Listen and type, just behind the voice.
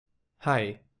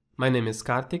Hi, my name is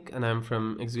Karthik and I'm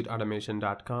from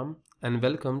executeautomation.com, and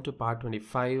welcome to part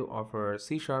 25 of our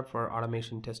C# for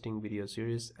automation testing video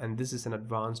series, and this is an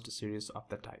advanced series of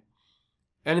the type.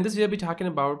 And in this video, we'll be talking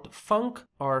about func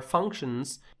or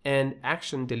functions and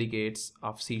action delegates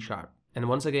of C#. And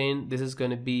once again, this is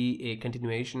going to be a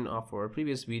continuation of our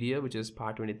previous video, which is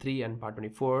part 23 and part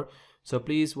 24. So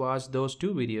please watch those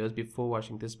two videos before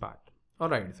watching this part.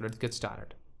 Alright, so let's get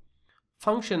started.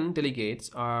 Function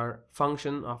delegates are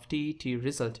function of t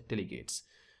result delegates.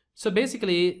 So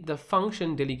basically, the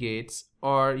function delegates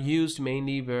are used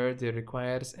mainly where they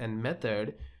requires a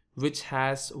method which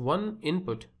has one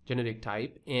input generic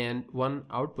type and one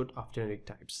output of generic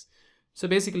types. So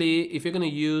basically, if you're going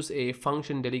to use a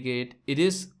function delegate, it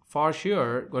is for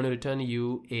sure going to return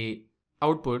you a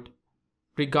output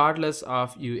regardless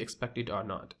of you expect it or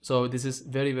not. So this is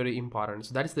very, very important.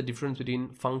 So that is the difference between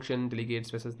function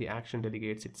delegates versus the action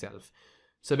delegates itself.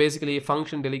 So basically,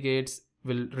 function delegates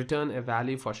will return a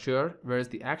value for sure, whereas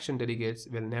the action delegates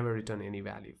will never return any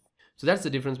value. So that's the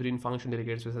difference between function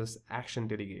delegates versus action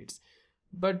delegates.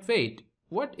 But wait,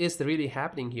 what is really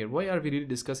happening here? Why are we really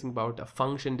discussing about a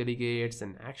function delegates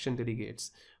and action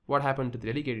delegates? What happened to the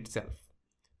delegate itself?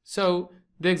 So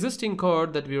the existing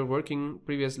code that we were working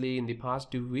previously in the past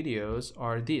two videos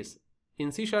are these.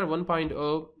 In C#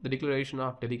 1.0, the declaration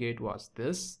of delegate was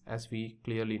this, as we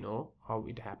clearly know how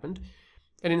it happened.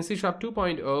 And in C#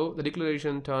 2.0, the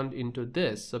declaration turned into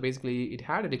this. So basically, it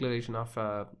had a declaration of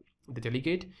the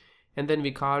delegate, and then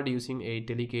we called using a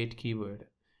delegate keyword.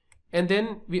 And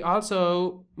then we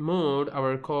also moved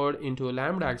our code into a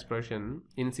Lambda expression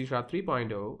in C#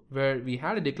 3.0, where we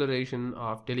had a declaration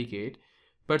of delegate,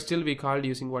 but still we called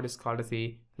using what is called as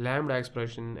a Lambda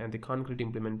expression, and the concrete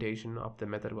implementation of the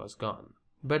method was gone.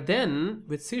 But then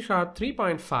with C#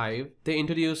 3.5, they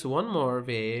introduced one more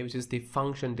way, which is the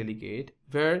function delegate,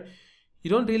 where you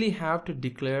don't really have to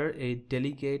declare a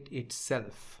delegate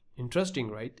itself. Interesting,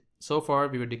 right? So far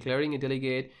we were declaring a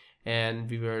delegate and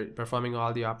we were performing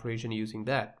all the operation using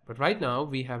that. But right now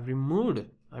we have removed,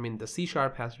 the C#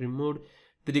 has removed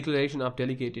the declaration of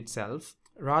delegate itself.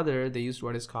 Rather, they used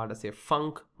what is called as a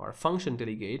func or function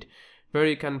delegate, where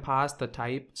you can pass the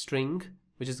type string,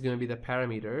 which is going to be the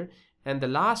parameter, and the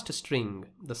last string,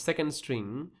 the second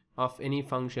string of any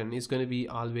function, is going to be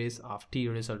always of t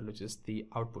result, which is the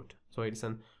output. So it's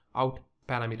an out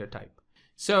parameter type.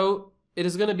 So it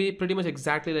is going to be pretty much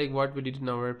exactly like what we did in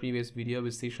our previous video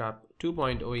with C#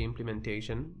 2.0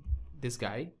 implementation. This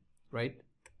guy, right?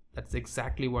 That's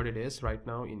exactly what it is right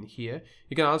now in here.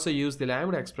 You can also use the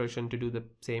Lambda expression to do the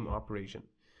same operation.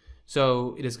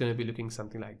 So it is going to be looking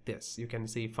something like this. You can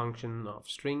see function of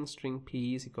string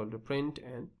p is equal to print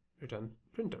and return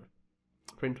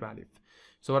print value.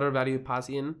 So whatever value you pass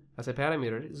in as a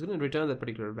parameter is going to return that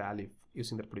particular value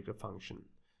using that particular function,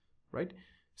 right?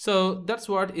 So that's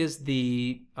what is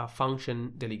the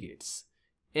function delegates.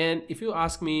 And if you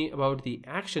ask me about the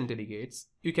action delegates,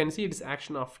 you can see it's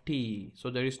action of t. So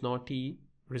there is no t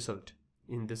result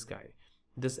in this guy,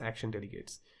 this action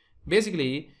delegates.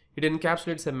 Basically, it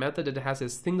encapsulates a method that has a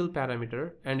single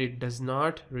parameter and it does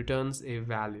not returns a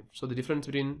value. So the difference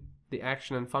between the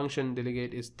action and function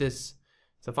delegate is this.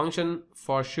 So function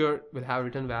for sure will have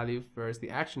return value, whereas the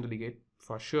action delegate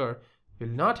for sure will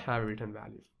not have a return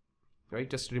value, right?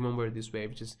 Just remember it this way,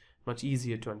 which is much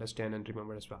easier to understand and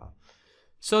remember as well.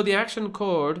 So the action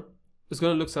code is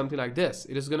going to look something like this.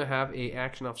 It is going to have a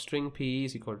action of string p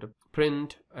is equal to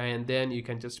print, and then you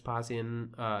can just pass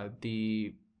in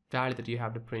the value that you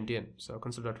have to print in. So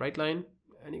console.writeLine,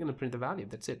 and you're going to print the value.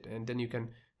 That's it. And then you can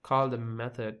call the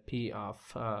method p of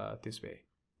this way,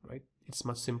 right? It's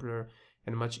much simpler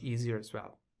and much easier as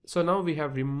well. So now we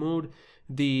have removed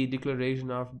the declaration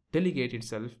of delegate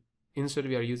itself. Instead,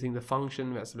 we are using the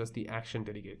function as well as the action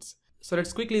delegates. So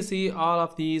let's quickly see all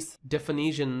of these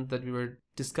definitions that we were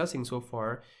discussing so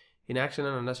far in action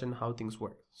and understand how things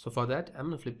work. So for that, I'm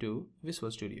going to flip to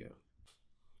Visual Studio.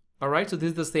 Alright, so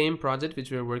this is the same project which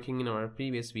we were working in our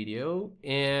previous video,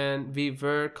 and we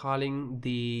were calling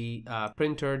the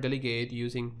printer delegate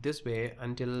using this way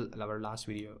until our last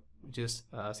video, which is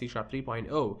C#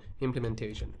 3.0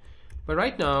 implementation. But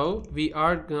right now, we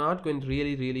are not going to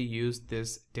really use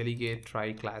this delegate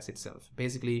try class itself.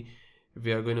 Basically,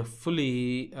 we are going to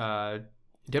fully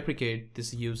deprecate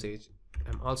this usage.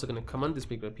 I'm also going to comment this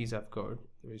particular piece of code.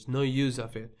 There is no use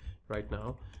of it right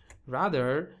now.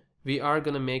 Rather, we are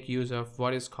going to make use of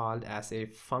what is called as a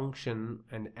function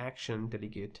and action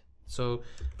delegate. So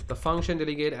the function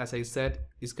delegate, as I said,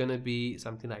 is going to be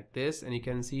something like this, and you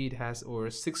can see it has over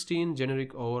 16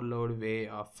 generic overload way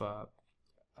of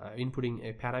inputting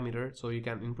a parameter. So you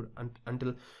can input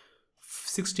until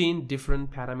 16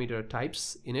 different parameter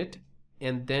types in it,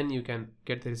 and then you can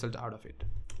get the result out of it,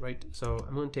 right? So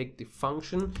I'm going to take the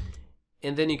function,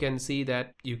 and then you can see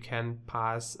that you can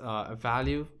pass a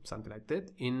value, something like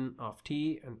that, in of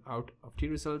t and out of t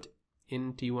result,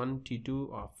 in t1,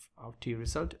 t2 of t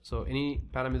result. So any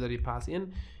parameter you pass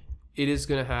in, it is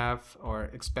going to have or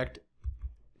expect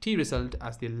t result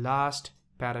as the last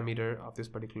parameter of this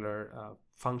particular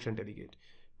function delegate,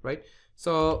 right?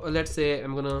 So let's say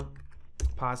I'm gonna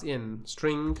pass in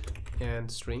string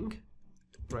and string,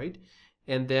 right?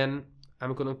 And then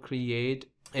I'm gonna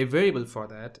create a variable for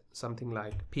that, something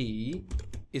like p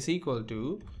is equal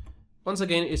to, once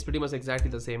again it's pretty much exactly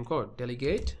the same code,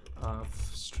 delegate of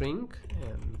string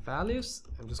and values.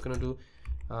 I'm just gonna do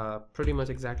pretty much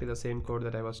exactly the same code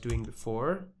that I was doing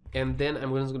before, and then I'm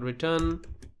going to return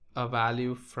a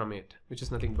value from it, which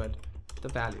is nothing but the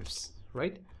values,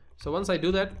 right? So once I do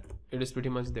that, it is pretty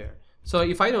much there. So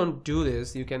if I don't do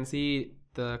this, you can see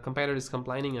the compiler is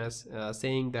complaining us,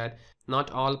 saying that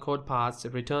not all code paths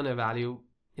return a value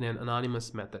in an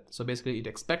anonymous method. So basically it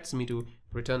expects me to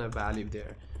return a value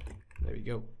there. There we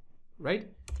go, right?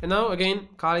 And now again,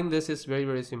 calling this is very,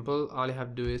 very simple. All you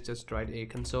have to do is just write a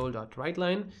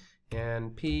console.writeLine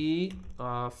and p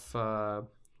of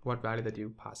what value that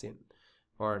you pass in,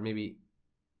 or maybe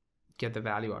get the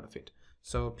value out of it.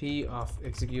 So p of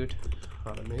execute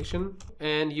automation,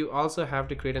 and you also have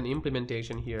to create an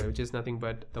implementation here, which is nothing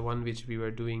but the one which we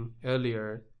were doing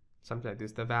earlier, something like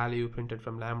this, the value printed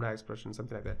from Lambda expression,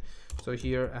 something like that. So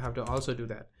here I have to also do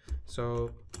that. So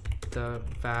the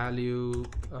value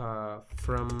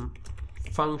from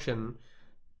function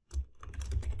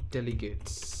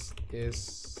delegates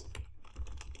is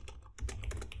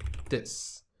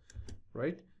this,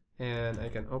 right? And I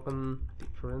can open the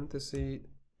parenthesis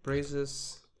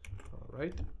braces. All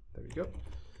right, there we go.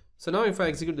 So now if I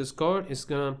execute this code, it's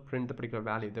gonna print the particular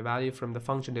value. The value from the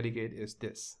function delegate is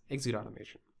this, execute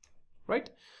automation, right?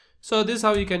 So this is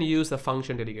how you can use the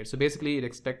function delegate. So basically it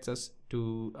expects us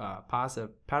to pass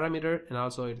a parameter, and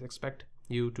also it expects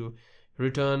you to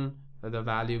return the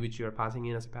value which you are passing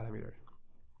in as a parameter,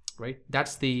 right?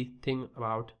 That's the thing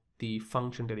about the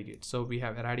function delegate. So we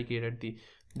have eradicated the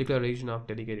declaration of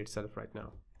delegate itself right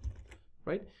now,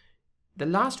 right? The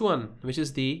last one, which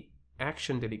is the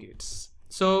action delegates.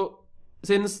 So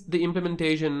since the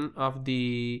implementation of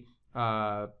the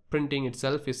printing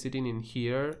itself is sitting in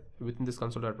here within this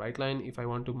console.writeLine, if I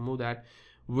want to move that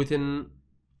within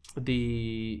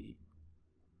the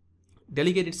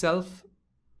delegate itself,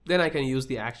 then I can use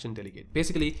the action delegate.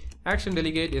 Basically, action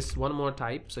delegate is one more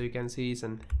type. So you can see it's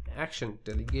an action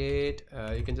delegate.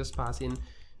 You can just pass in,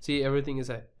 see everything is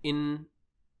a in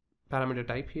parameter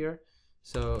type here.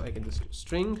 So I can just do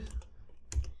string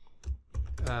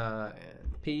and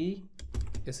p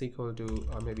is equal to,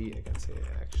 or maybe I can say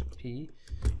action p,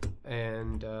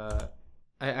 and I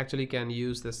actually can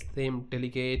use the same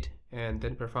delegate and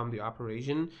then perform the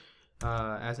operation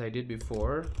as I did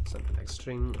before, something like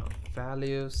string of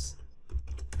values,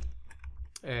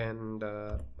 and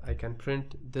I can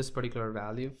print this particular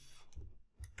value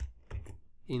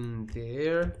in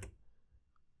there.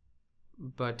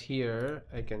 But here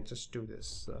I can just do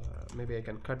this, maybe I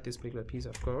can cut this particular piece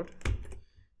of code,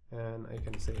 and I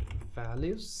can say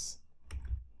values,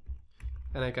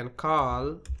 and I can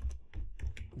call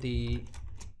the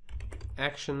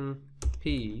action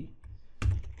p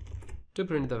to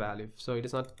print the value. So it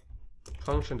is not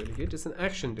function delegate, it's an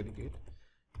action delegate.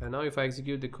 And now if I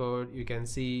execute the code, you can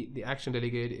see the action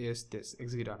delegate is this,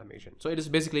 execute automation. So it is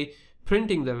basically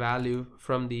printing the value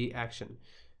from the action.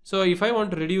 So if I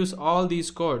want to reduce all these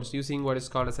codes using what is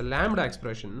called as a Lambda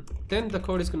expression, then the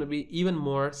code is going to be even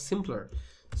more simpler.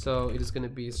 So it is going to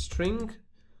be string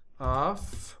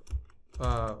of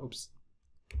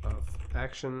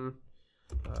action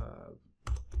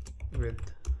with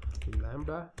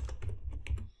Lambda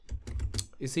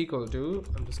is equal to,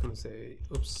 I'm just going to say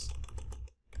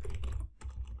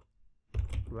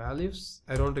values.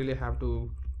 I don't really have to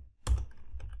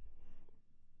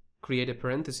create a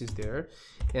parenthesis there,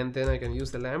 and then I can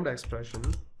use the Lambda expression,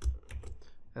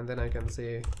 and then I can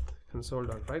say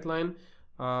console.writeLine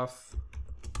of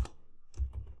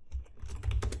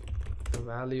the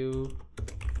value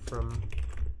from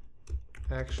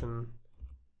action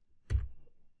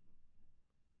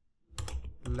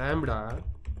Lambda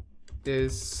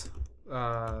is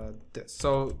this.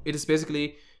 So it is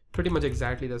basically pretty much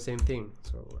exactly the same thing.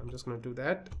 So I'm just going to do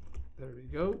that. There we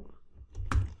go.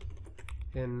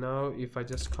 And now if I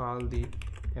just call the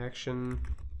action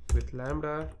with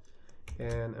Lambda,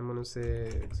 and I'm going to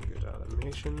say execute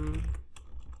automation,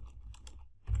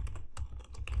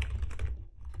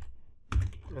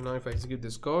 And now if I execute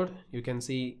this code, you can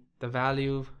see the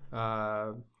value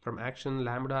from action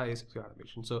lambda is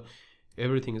automation. So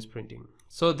everything is printing.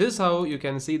 So this is how you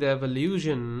can see the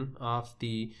evolution of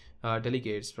the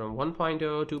delegates from 1.0,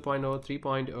 2.0,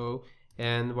 3.0,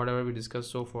 and whatever we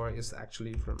discussed so far is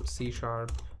actually from C#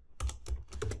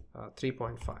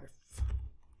 3.5,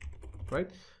 right?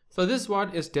 So this is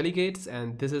what is delegates,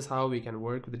 and this is how we can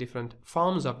work with the different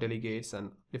forms of delegates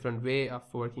and different way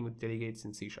of working with delegates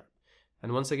in C#.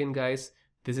 And once again, guys,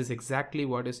 this is exactly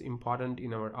what is important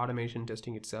in our automation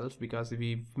testing itself, because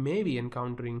we may be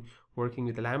encountering working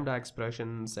with Lambda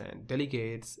expressions and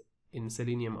delegates in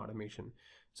Selenium automation.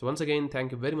 So once again,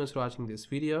 thank you very much for watching this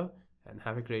video and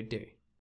have a great day.